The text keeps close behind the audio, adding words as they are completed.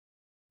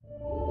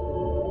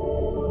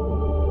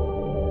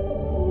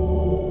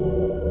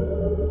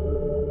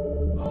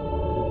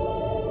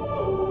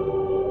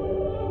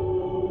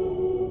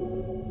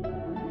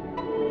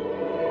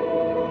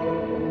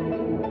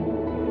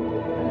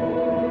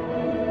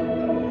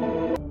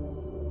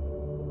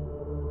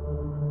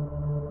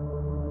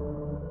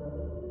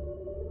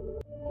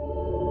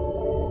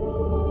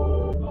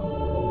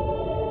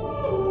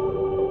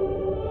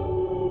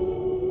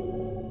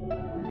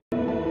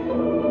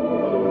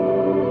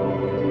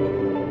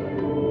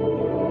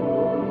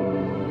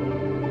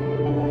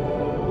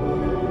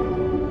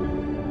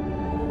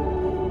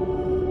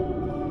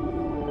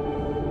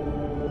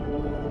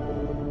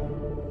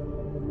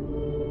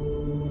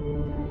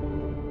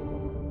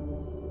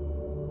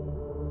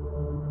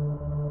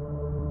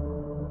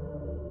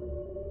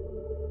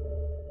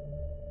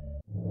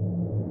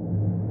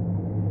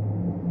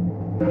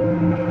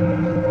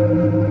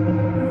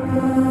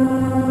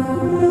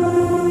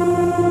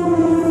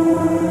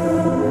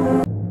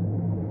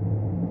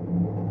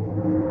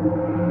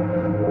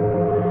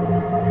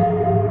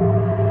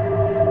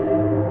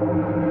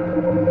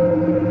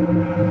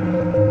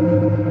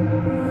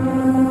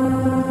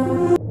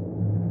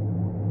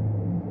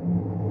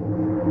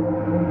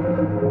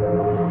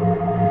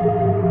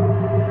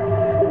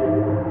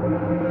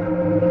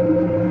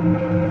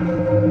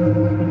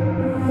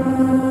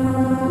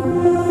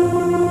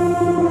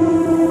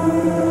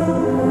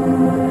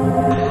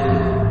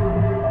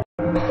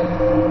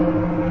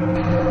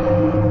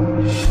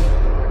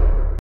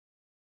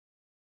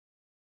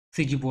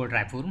CG Board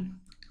Raipur,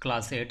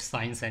 Class 8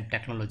 Science and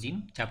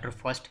Technology, Chapter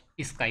 1st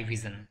Sky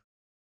Vision.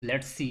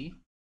 Let's see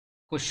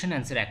question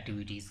answer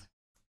activities.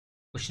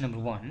 Question number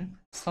 1.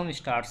 Some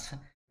stars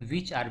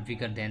which are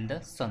bigger than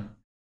the Sun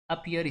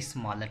appear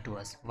smaller to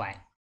us. Why?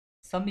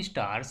 Some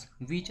stars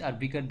which are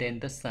bigger than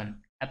the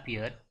Sun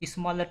appear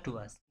smaller to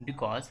us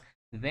because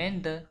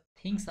when the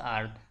things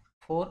are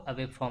far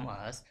away from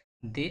us,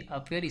 they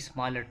appear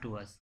smaller to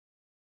us.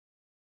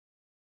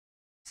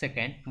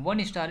 Second,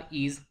 one star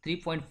is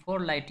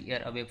 3.4 light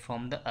year away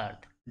from the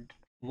Earth.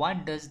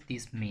 What does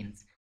this mean?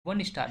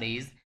 One star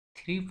is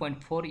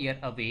 3.4 year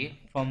away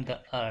from the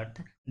Earth.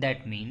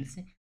 That means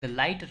the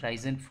light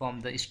risen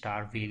from the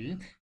star will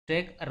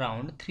take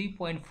around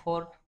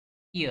 3.4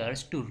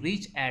 years to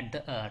reach at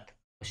the Earth.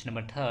 Question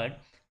number 3.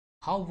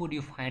 How would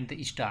you find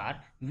the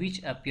star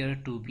which appear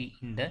to be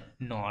in the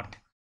north?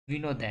 We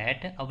know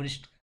that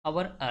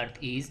our Earth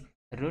is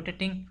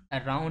rotating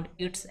around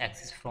its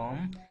axis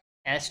from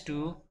east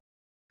to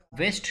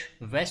west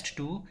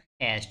to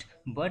east,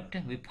 but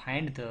we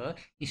find the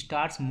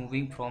stars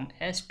moving from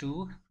east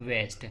to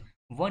west.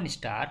 One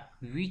star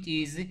which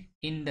is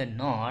in the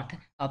north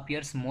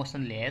appears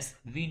motionless.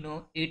 We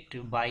know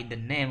it by the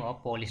name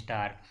of pole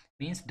star,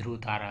 means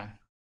Dhrutara.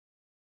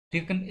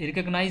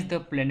 Recognize the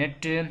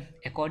planet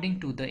according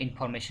to the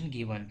information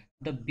given.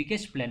 The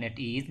biggest planet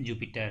is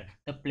Jupiter,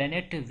 the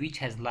planet which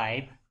has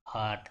life,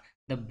 Earth.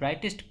 The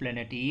brightest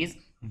planet is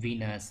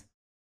Venus.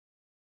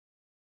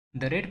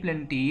 The red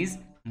planet is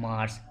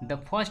Mars. The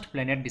first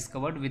planet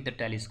discovered with the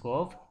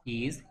telescope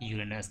is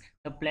Uranus.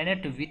 The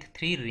planet with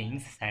 3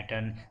 rings,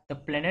 Saturn. The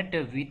planet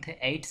with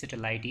 8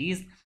 satellites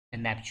is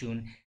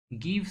Neptune.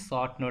 Give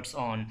short notes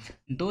on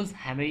those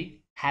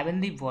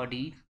heavenly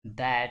body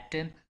that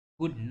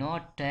could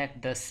not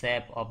take the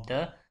shape of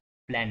the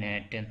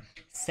planet.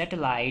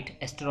 Satellite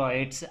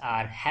asteroids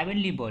are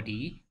heavenly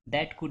body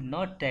that could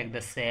not take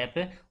the shape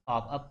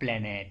of a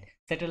planet.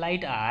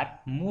 Satellites are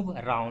move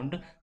around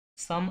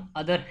some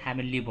other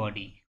heavenly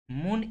body.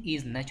 Moon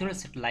is natural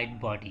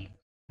satellite body.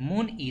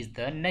 Moon is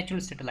the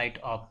natural satellite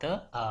of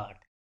the Earth.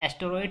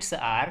 Asteroids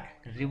are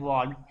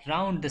revolved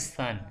round the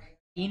Sun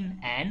in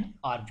an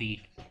orbit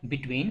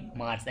between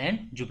Mars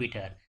and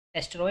Jupiter.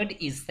 Asteroid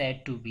is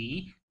said to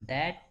be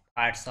that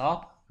parts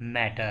of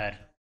matter.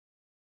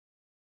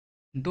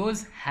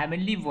 Those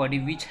heavenly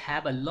bodies which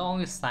have a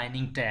long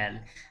shining tail.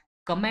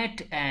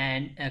 Comets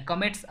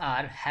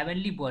are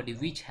heavenly bodies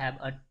which have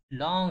a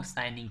long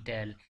shining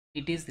tail.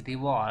 It is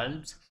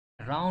revolves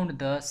round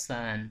the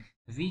sun.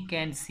 We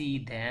can see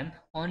them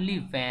only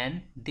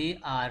when they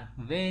are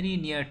very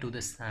near to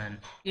the sun.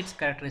 Its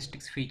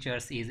characteristic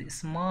features is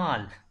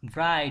small,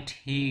 bright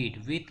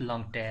head with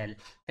long tail.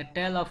 The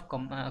tail of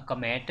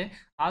comet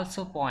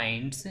also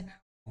points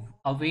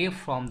away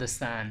from the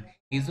sun.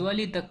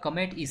 Usually the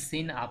comet is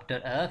seen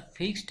after a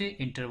fixed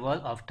interval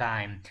of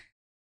time.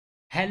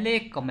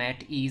 Halley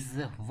comet is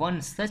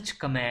one such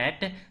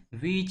comet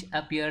which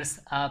appears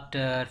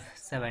after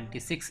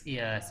 76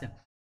 years.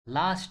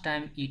 Last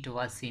time it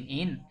was seen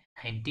in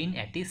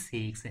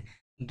 1986.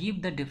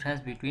 Give the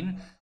difference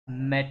between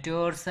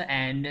meteors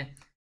and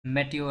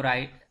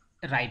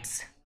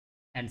meteorites.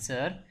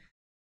 Answer: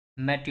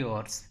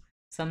 meteors.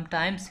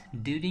 Sometimes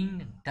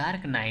during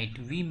dark night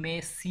we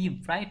may see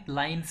bright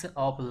lines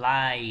of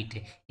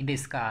light in the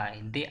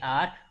sky. They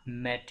are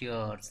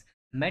meteors.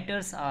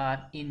 Meteors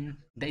are in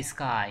the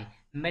sky.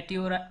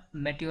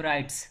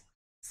 Meteorites.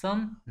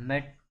 Some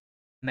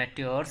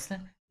meteors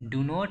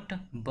do not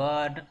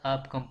burn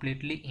up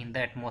completely in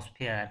the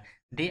atmosphere.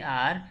 They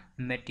are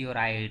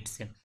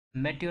meteorites.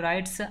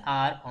 Meteorites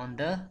are on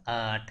the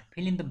earth.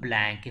 Fill in the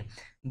blank.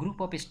 Group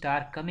of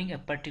stars coming a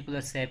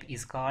particular shape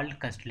is called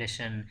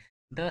constellation.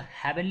 The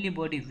heavenly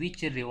body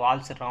which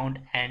revolves around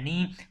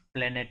any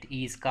planet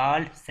is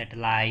called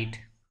satellite.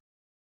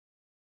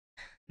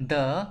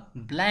 The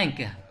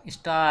blank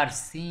star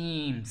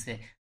seems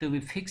to be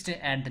fixed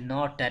at the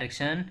north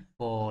direction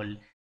pole.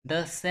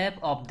 The shape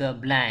of the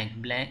blank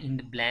in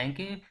the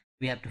blank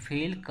we have to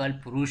fill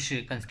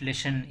Kalpurusha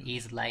constellation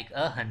is like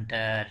a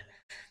hunter.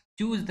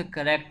 Choose the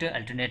correct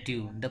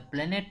alternative. The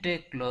planet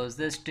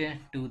closest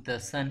to the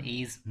sun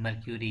is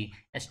Mercury.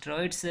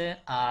 Asteroids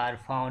are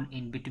found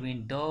in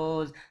between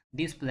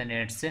these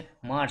planets,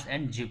 Mars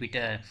and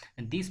Jupiter.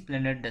 This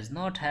planet does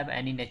not have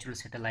any natural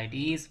satellite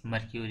is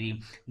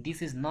Mercury.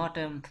 This is not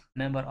a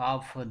member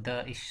of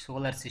the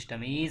solar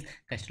system is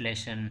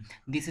constellation.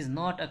 This is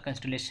not a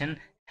constellation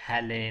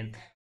Halley.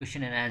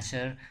 Question and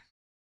answer.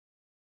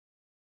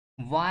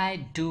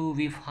 Why do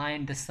we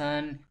find the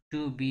sun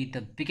to be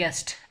the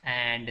biggest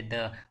and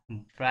the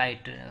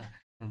bright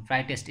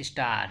brightest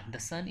star. The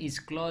sun is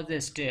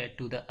closest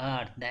to the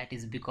earth. That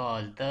is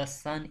because the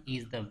sun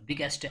is the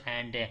biggest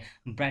and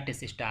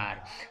brightest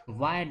star.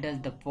 Why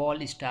does the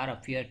pole star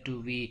appear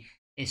to be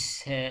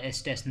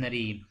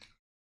stationary?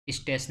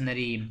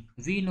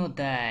 We know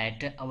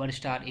that our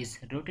star is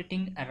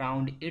rotating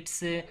around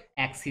its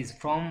axis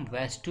from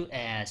west to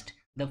east.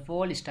 The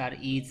pole star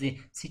is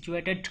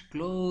situated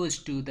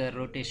close to the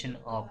rotation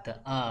of the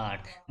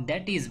earth.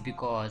 That is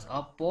because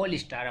a pole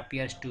star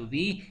appears to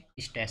be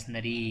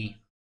stationary.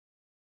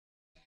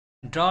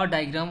 Draw a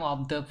diagram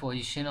of the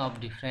position of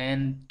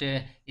different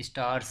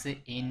stars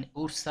in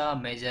Ursa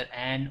Major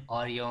and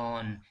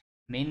Orion.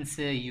 Means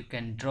you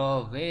can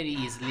draw very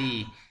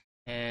easily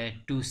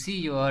to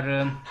see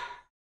your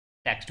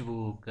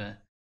textbook.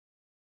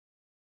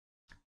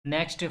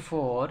 Next,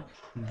 for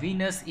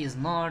Venus is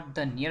not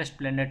the nearest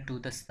planet to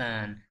the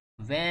Sun.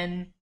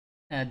 Then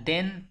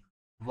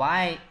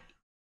why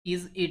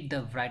is it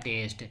the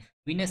brightest?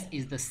 Venus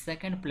is the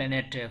second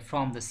planet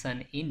from the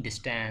Sun in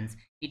distance.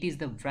 It is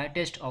the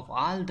brightest of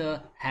all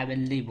the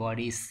heavenly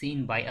bodies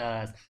seen by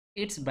us.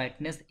 Its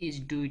brightness is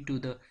due to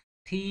the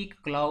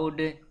thick cloud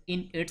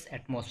in its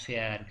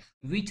atmosphere,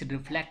 which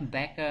reflect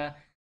back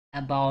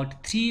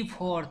about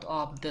three-fourths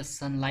of the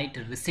sunlight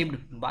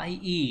received by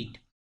it.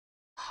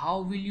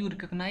 How will you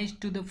recognize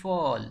to the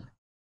fall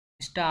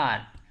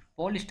star?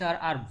 Pole star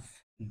are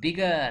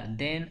bigger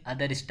than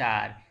other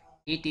star.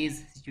 It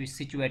is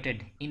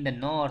situated in the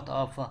north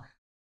of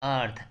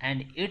Earth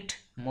and it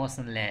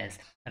motionless.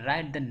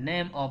 Write the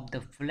name of the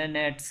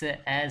planets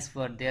as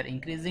per their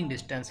increasing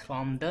distance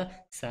from the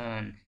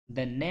sun.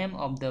 The name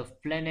of the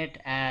planet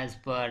as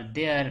per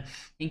their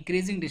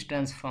increasing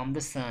distance from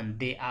the sun.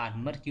 They are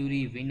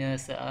Mercury,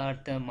 Venus,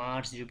 Earth,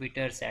 Mars,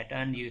 Jupiter,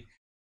 Saturn,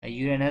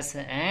 Uranus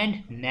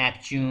and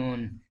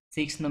Neptune.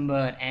 Six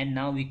number, and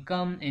now we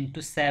come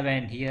into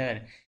seven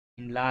here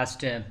in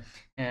last. Uh,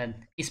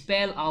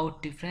 Spell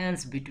out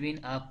difference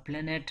between a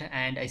planet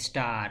and a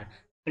star.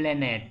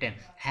 Planet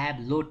have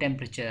low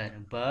temperature,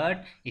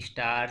 but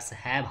stars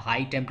have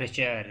high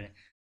temperature.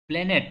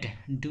 Planet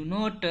do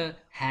not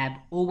have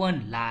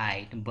oven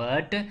light,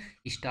 but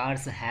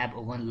stars have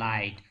oven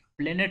light.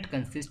 Planet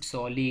consist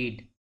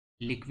solid,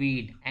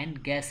 liquid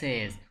and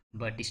gases,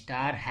 but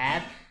star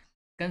have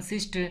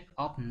consist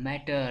of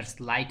matters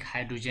like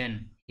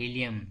hydrogen,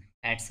 helium,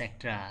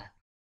 etc.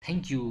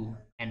 Thank you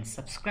and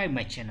subscribe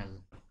my channel.